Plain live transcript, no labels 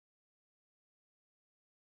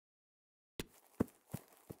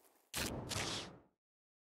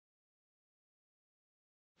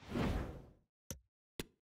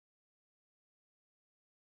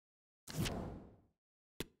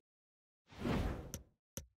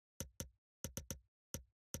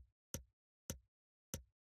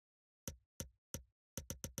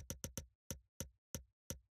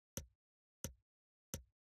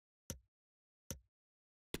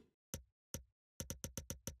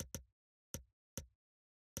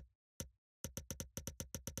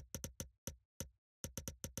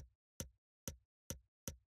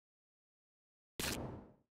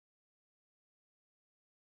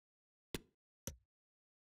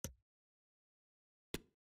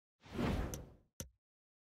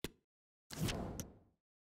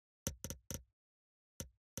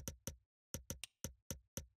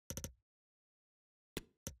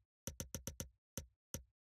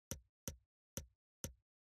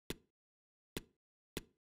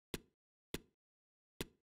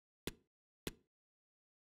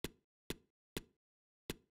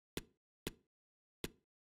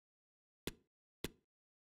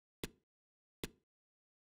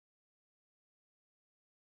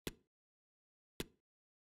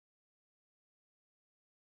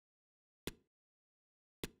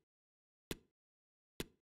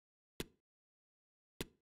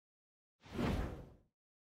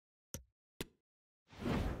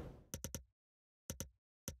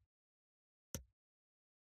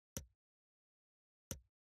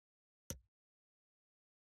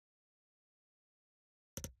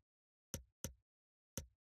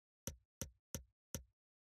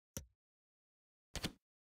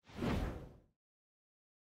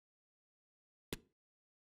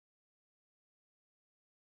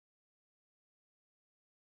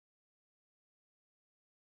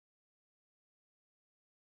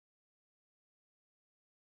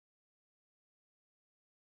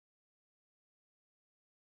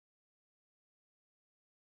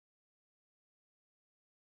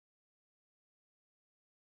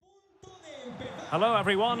Hello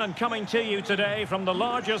everyone, and coming to you today from the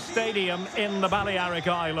largest stadium in the Balearic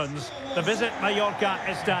Islands, the Visit Mallorca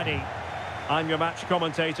Estadi. I'm your match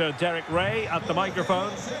commentator Derek Ray at the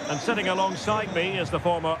microphone, and sitting alongside me is the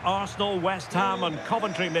former Arsenal, West Ham and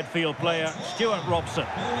Coventry midfield player Stuart Robson.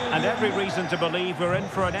 And every reason to believe we're in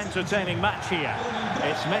for an entertaining match here.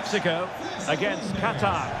 It's Mexico against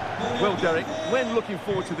Qatar. Well, Derek, when looking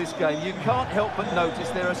forward to this game, you can't help but notice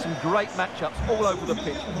there are some great matchups all over the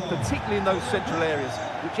pitch, particularly in those central areas.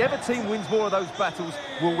 Whichever team wins more of those battles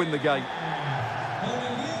will win the game.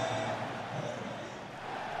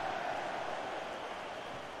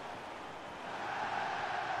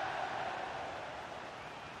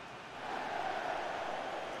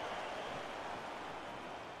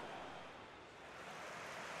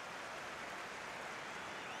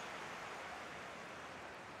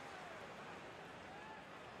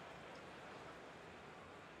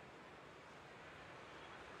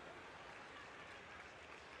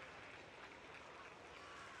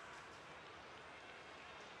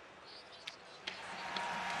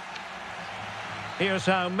 Here's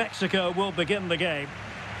how Mexico will begin the game.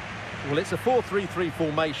 Well, it's a 4-3-3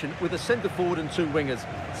 formation with a centre forward and two wingers.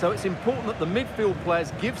 So it's important that the midfield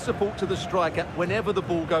players give support to the striker whenever the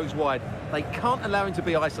ball goes wide. They can't allow him to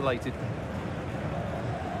be isolated.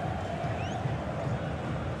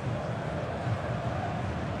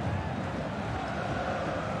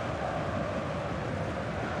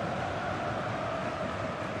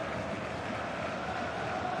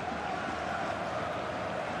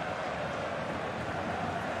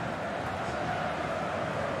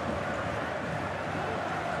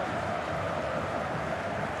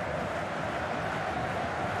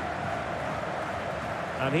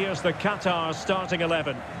 And here's the Qatar starting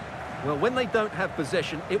 11. Well, when they don't have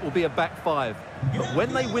possession, it will be a back five. But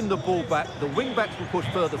when they win the ball back, the wing-backs will push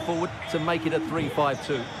further forward to make it a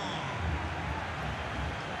 3-5-2.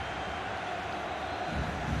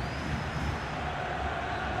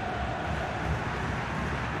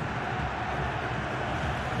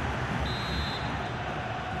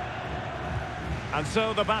 And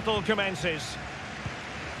so the battle commences.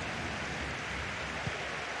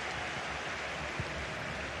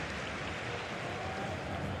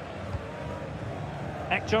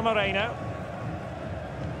 Hector Moreno.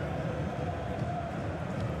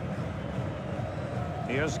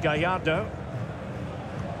 Here's Gallardo.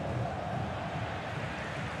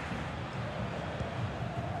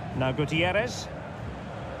 Now Gutierrez.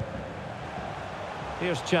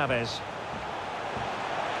 Here's Chavez.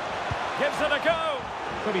 Gives it a go.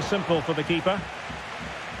 Pretty simple for the keeper.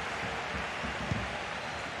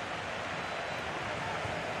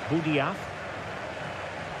 Boudiaf.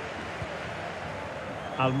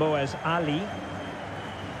 Almoez Ali.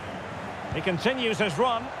 He continues his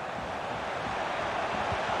run.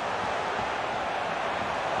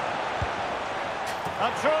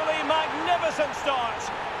 A truly magnificent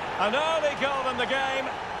start. An early goal in the game.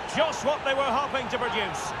 Just what they were hoping to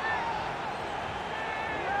produce.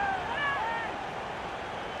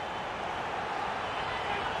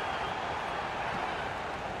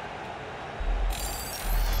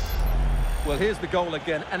 Well, here's the goal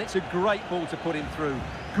again, and it's a great ball to put him through.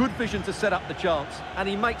 Good vision to set up the chance, and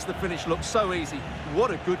he makes the finish look so easy.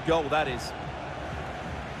 What a good goal that is.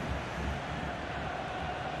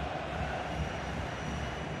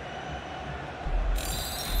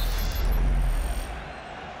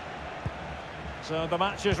 So the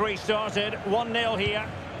match has restarted, 1-0 here.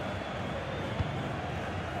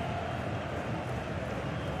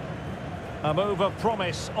 A move of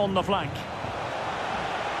promise on the flank.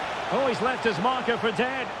 Oh, he's left his marker for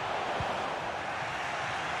dead.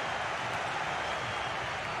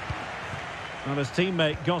 And his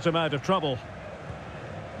teammate got him out of trouble.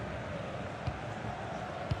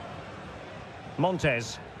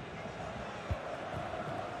 Montes.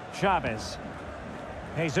 Chavez.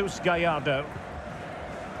 Jesus Gallardo.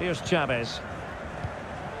 Here's Chavez.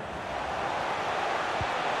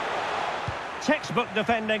 Textbook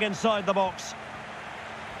defending inside the box.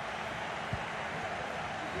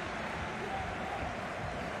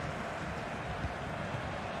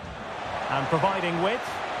 And providing width.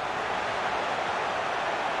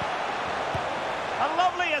 A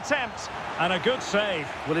lovely attempt. And a good save.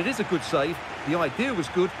 Well, it is a good save. The idea was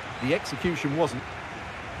good, the execution wasn't.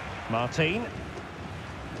 Martin.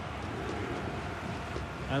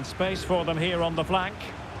 And space for them here on the flank.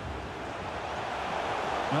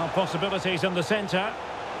 Well, possibilities in the centre.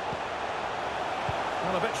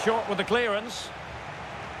 Well, a bit short with the clearance.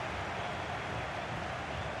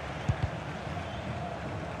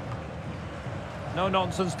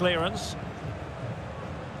 No-nonsense clearance.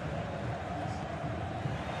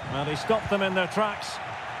 Well, he stopped them in their tracks.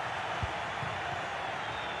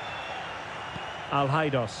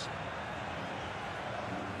 Al-Haidos.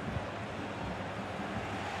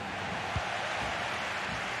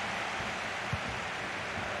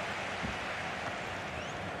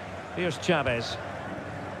 Here's Chavez.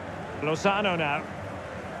 Lozano now.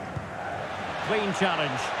 Clean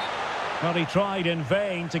challenge. Well, he tried in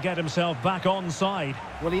vain to get himself back onside.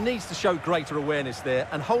 Well, he needs to show greater awareness there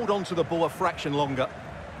and hold on to the ball a fraction longer.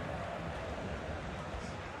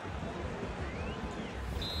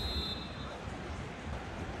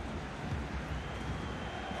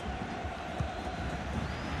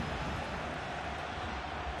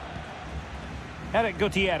 Eric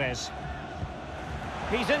Gutierrez.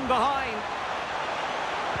 He's in behind.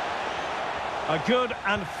 A good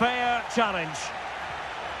and fair challenge.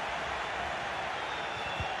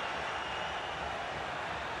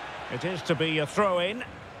 It is to be a throw-in.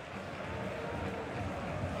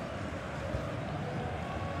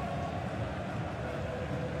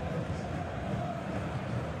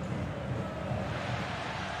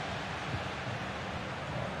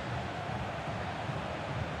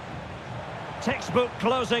 Textbook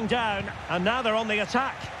closing down, and now they're on the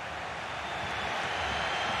attack.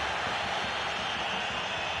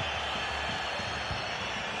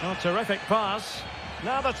 Oh, terrific pass.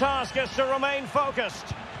 Now the task is to remain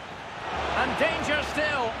focused. And danger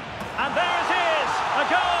still. And there it is, a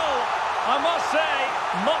goal. I must say,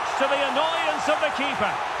 much to the annoyance of the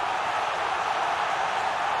keeper.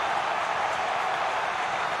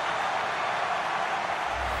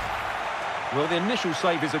 Well, the initial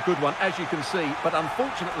save is a good one, as you can see, but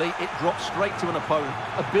unfortunately it dropped straight to an opponent.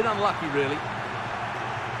 A bit unlucky, really.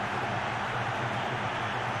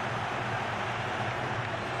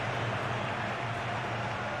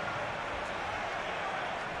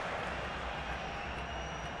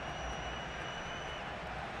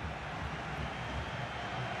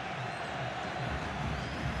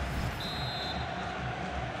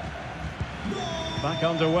 Back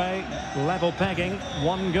underway, level pegging,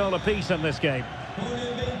 1 goal apiece in this game.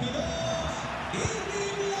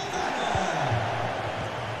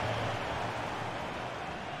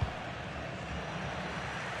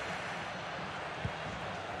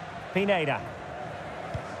 Pineda.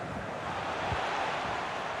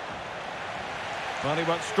 Well, he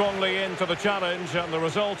went strongly into the challenge, and the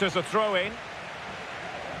result is a throw-in.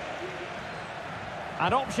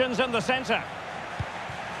 And options in the centre.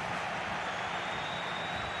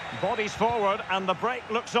 Bodies forward, and the break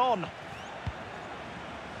looks on.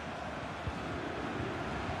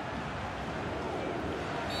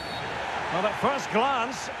 Well, at first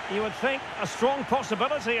glance, you would think a strong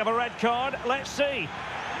possibility of a red card. Let's see.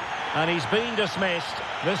 And he's been dismissed.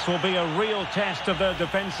 This will be a real test of their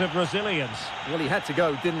defensive resilience. Well, he had to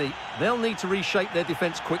go, didn't he? They'll need to reshape their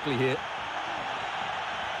defence quickly here.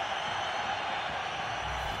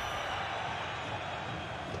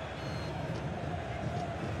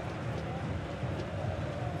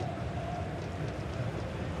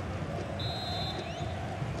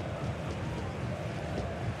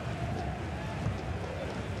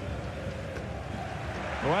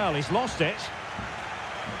 Well, he's lost it.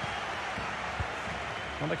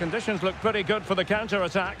 And the conditions look pretty good for the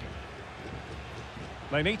counter-attack.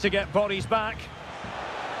 They need to get bodies back.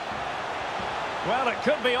 Well, it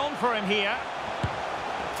could be on for him here.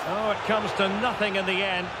 Oh, it comes to nothing in the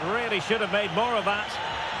end. Really should have made more of that.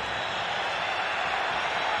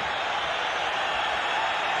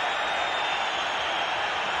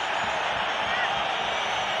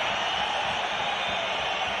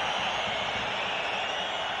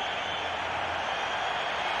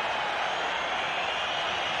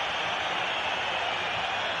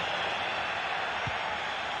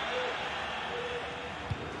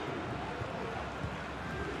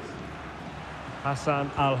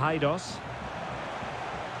 Hassan Al-Haidos.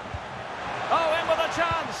 Oh, in with a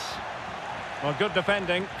chance! Well, good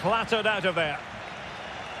defending, clattered out of there.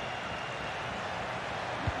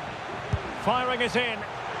 Firing it in.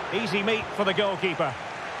 Easy meat for the goalkeeper.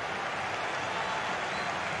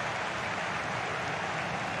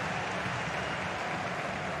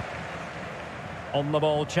 On the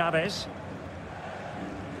ball, Chavez.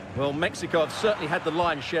 Well, Mexico have certainly had the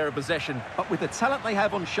lion's share of possession, but with the talent they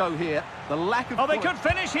have on show here, the lack of... Oh, they could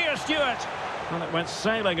finish here, Stuart! Well, it went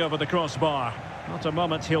sailing over the crossbar. Not a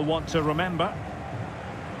moment he'll want to remember.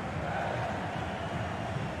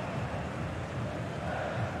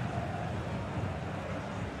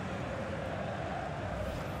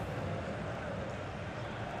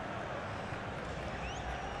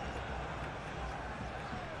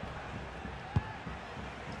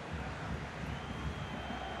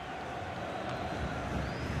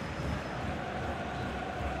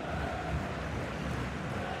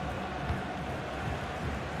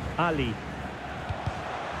 Ali.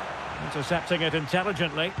 Intercepting it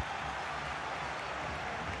intelligently.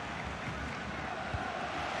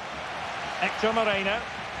 Hector Moreno.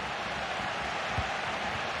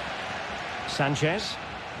 Sanchez.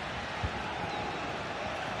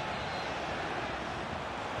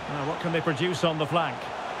 Now, what can they produce on the flank?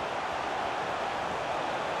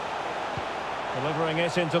 Delivering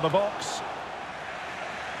it into the box.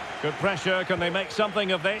 Good pressure. Can they make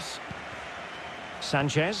something of this?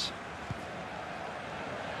 Sanchez.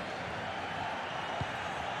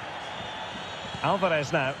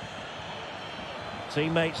 Alvarez now.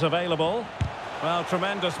 Teammates available. Well,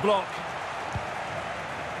 tremendous block.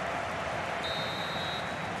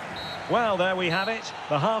 Well, there we have it.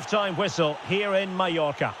 The half-time whistle here in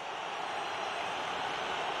Mallorca.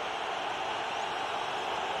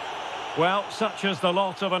 Well, such is the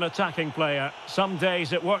lot of an attacking player. Some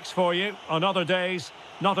days it works for you, on other days,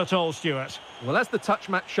 not at all, Stuart. Well, as the touch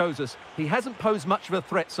match shows us, he hasn't posed much of a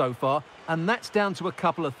threat so far, and that's down to a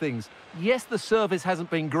couple of things. Yes, the service hasn't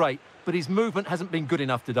been great, but his movement hasn't been good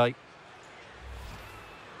enough today.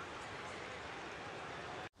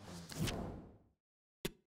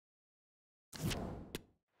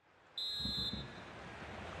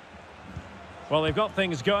 Well, they've got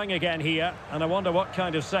things going again here, and I wonder what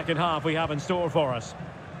kind of second half we have in store for us.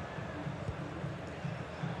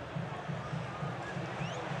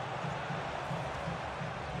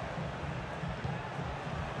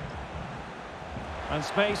 And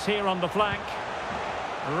space here on the flank.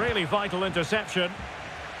 A really vital interception.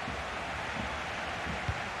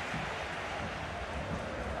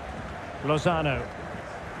 Lozano.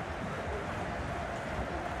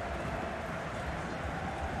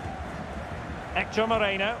 Hector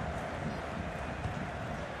Moreno.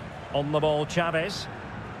 On the ball, Chavez.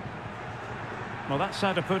 Well, that's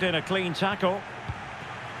how to put in a clean tackle.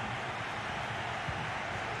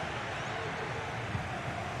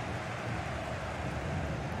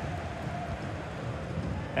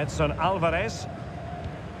 Edson Alvarez.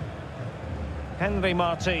 Henry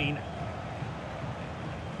Martin.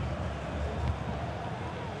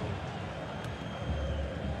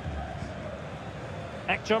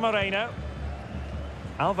 Hector Moreno.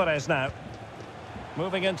 Alvarez now.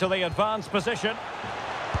 Moving into the advanced position.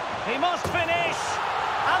 He must finish!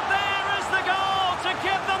 And there is the goal to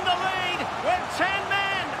give them the lead with 10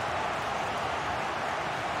 men!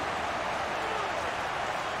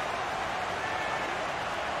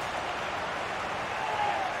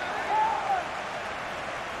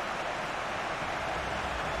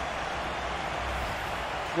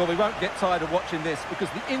 Well, we won't get tired of watching this because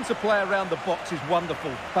the interplay around the box is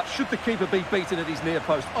wonderful. But should the keeper be beaten at his near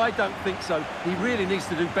post? I don't think so. He really needs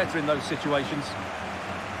to do better in those situations.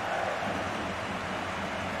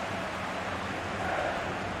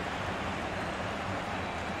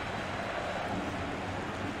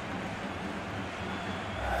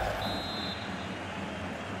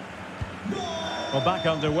 Well, back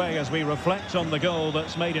underway as we reflect on the goal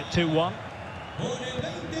that's made it 2-1.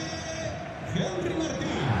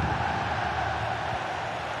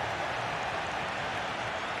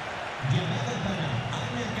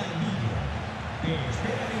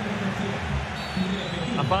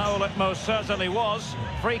 A foul it most certainly was.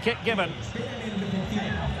 Free kick given.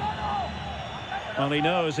 Well, he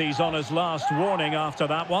knows he's on his last warning after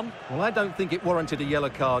that one. Well, I don't think it warranted a yellow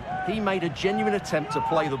card. He made a genuine attempt to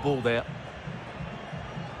play the ball there.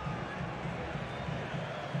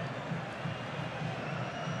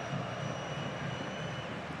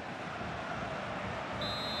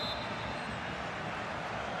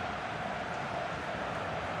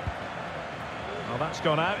 Well, that's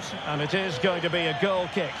gone out, and it is going to be a goal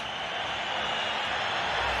kick.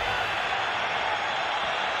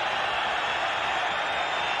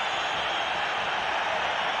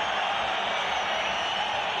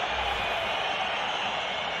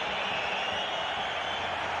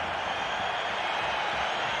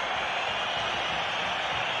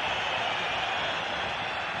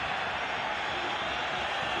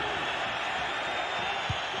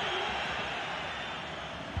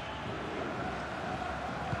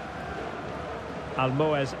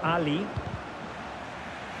 Almoez Ali.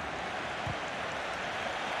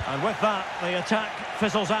 And with that, the attack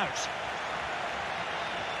fizzles out.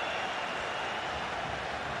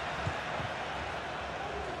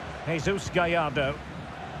 Jesus Gallardo.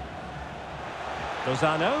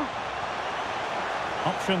 Lozano.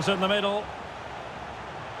 Options in the middle.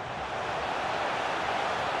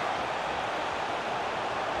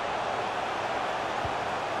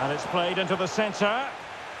 And it's played into the centre.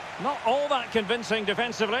 Not all that convincing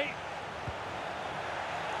defensively.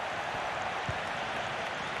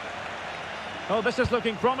 Oh, this is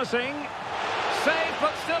looking promising. Save,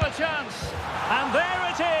 but still a chance. And there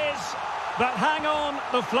it is. But hang on,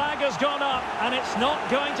 the flag has gone up, and it's not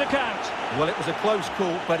going to count. Well, it was a close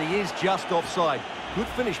call, but he is just offside. Good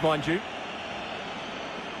finish, mind you.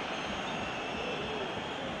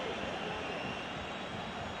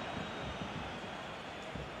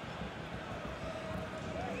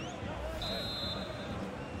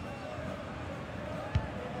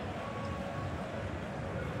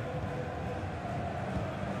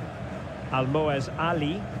 Almoez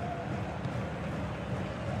Ali.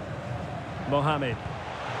 Mohamed.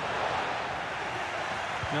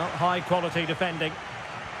 No, high quality defending.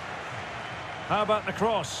 How about the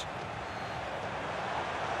cross?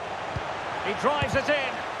 He drives it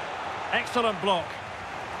in. Excellent block.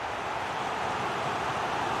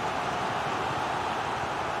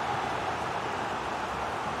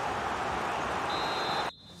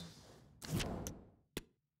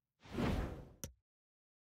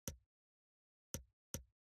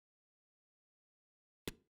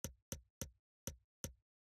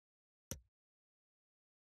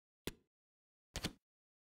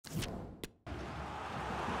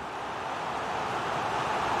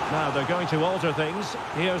 Now they're going to alter things.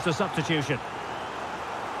 Here's the substitution.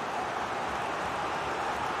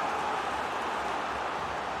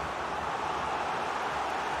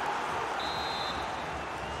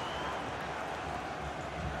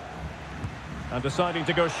 And deciding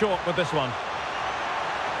to go short with this one.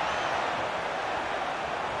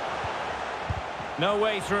 No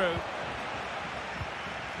way through.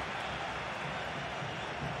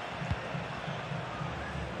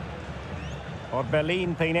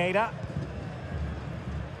 Orbelín Pineda.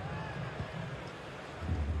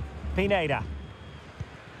 Pineda.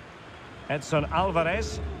 Edson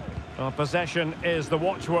Alvarez. Well, possession is the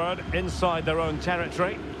watchword inside their own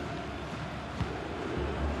territory.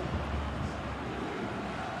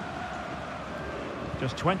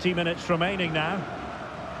 Just 20 minutes remaining now.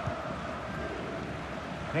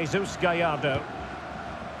 Jesus Gallardo.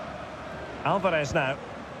 Alvarez now.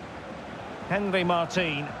 Henry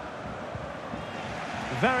Martin.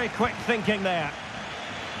 Very quick thinking there.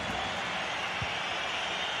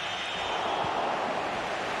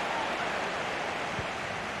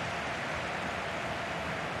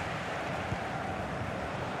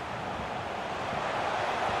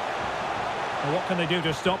 Well, what can they do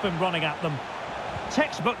to stop him running at them?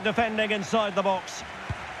 Textbook defending inside the box.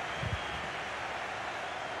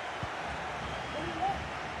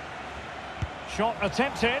 Shot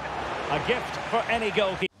attempted. A gift for any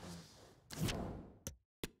goalkeeper.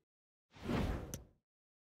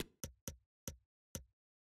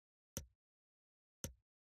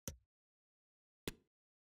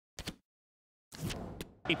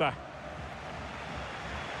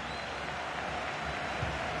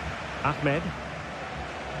 Ahmed.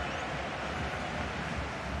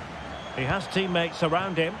 He has teammates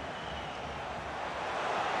around him.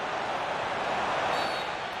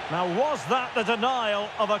 Now, was that the denial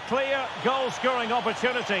of a clear goal-scoring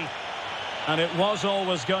opportunity? And it was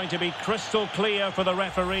always going to be crystal clear for the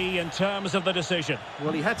referee in terms of the decision.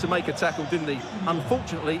 Well, he had to make a tackle, didn't he?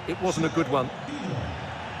 Unfortunately, it wasn't a good one.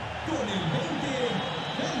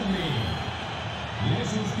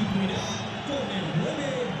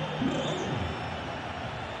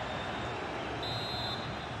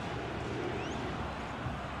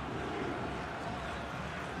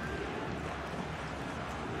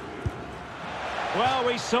 Well,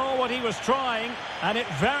 we saw what he was trying, and it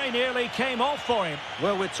very nearly came off for him.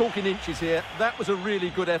 Well, we're talking inches here. That was a really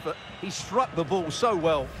good effort. He struck the ball so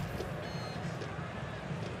well.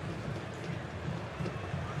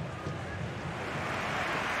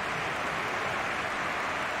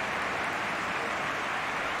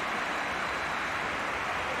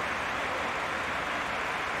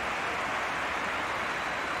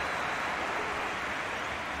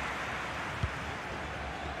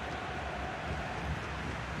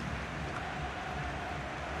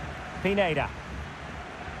 Pineda.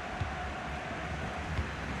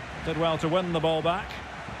 Did well to win the ball back.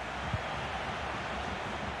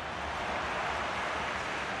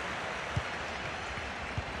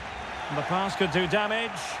 And the pass could do damage.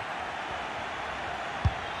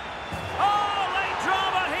 Oh, late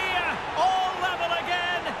drama here! All level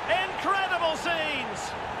again! Incredible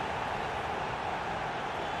scenes!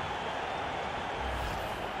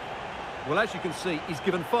 Well, as you can see, he's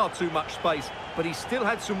given far too much space, but he still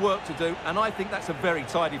had some work to do, and I think that's a very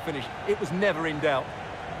tidy finish. It was never in doubt.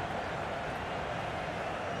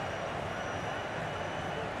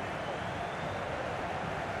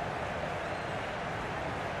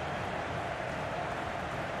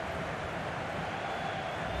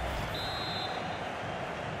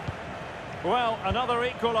 Well, another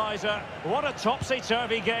equaliser. What a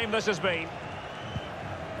topsy-turvy game this has been.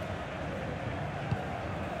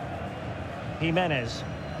 Jimenez.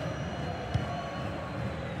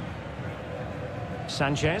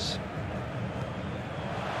 Sanchez.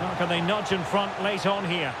 How can they nudge in front late on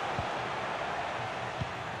here?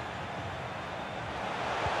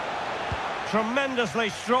 Tremendously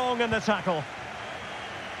strong in the tackle.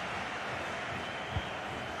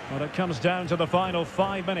 Well, it comes down to the final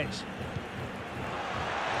 5 minutes.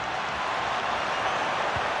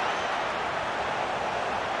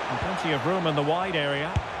 And plenty of room in the wide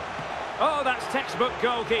area. Oh, that's textbook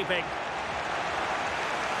goalkeeping.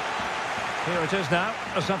 Here it is now,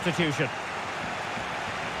 a substitution.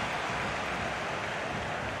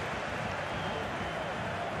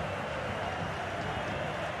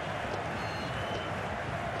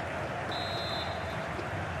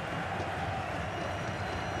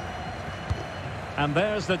 And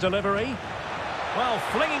there's the delivery. Well,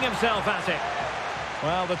 flinging himself at it.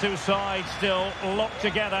 Well, the two sides still locked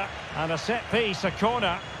together. And a set piece, a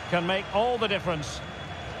corner, can make all the difference.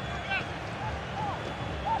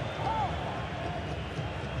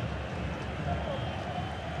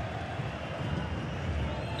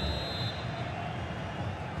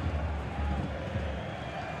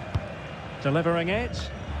 Delivering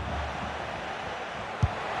it.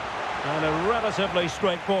 And a relatively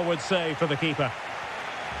straightforward save for the keeper.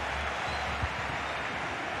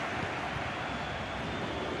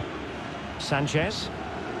 Sanchez.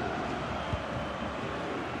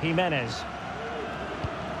 Jimenez.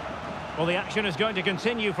 Well, the action is going to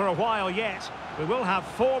continue for a while yet. We will have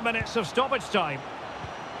 4 minutes of stoppage time.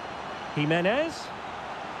 Jimenez.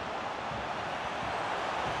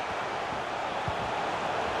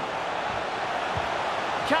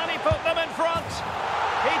 Can he put them in front?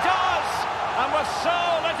 He does! And with so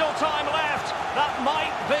little time left, that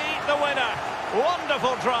might be the winner.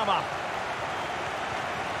 Wonderful drama.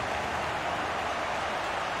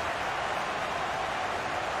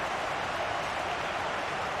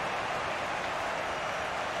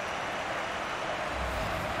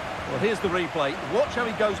 Well, here's the replay. Watch how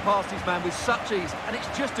he goes past his man with such ease, and it's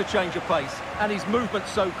just a change of pace. And his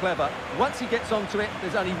movement's so clever. Once he gets onto it,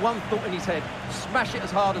 there's only one thought in his head. Smash it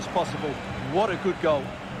as hard as possible. What a good goal.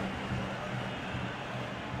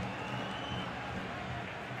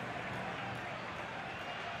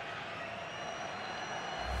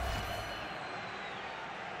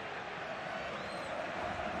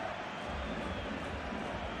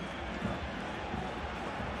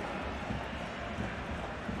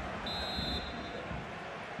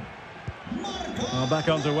 Well, back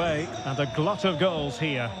underway, and a glut of goals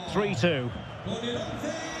here. 3-2.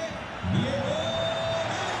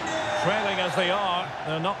 Trailing as they are,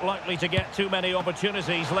 they're not likely to get too many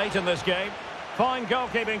opportunities late in this game. Fine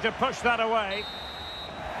goalkeeping to push that away.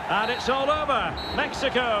 And it's all over.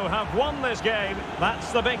 Mexico have won this game.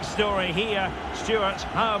 That's the big story here. Stuart,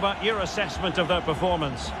 how about your assessment of their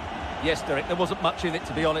performance? Yes, Derek, there wasn't much in it,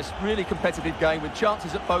 to be honest. Really competitive game with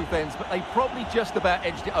chances at both ends, but they probably just about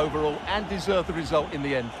edged it overall and deserved the result in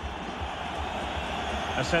the end.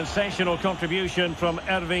 A sensational contribution from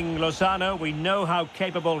Irving Lozano. We know how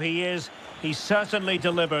capable he is. He certainly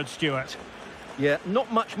delivered, Stuart. Yeah,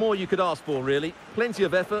 not much more you could ask for, really. Plenty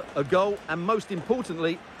of effort, a goal, and most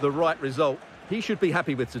importantly, the right result. He should be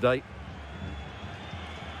happy with today.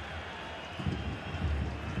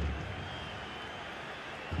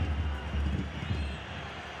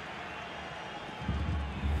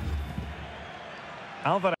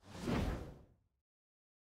 Alvarez.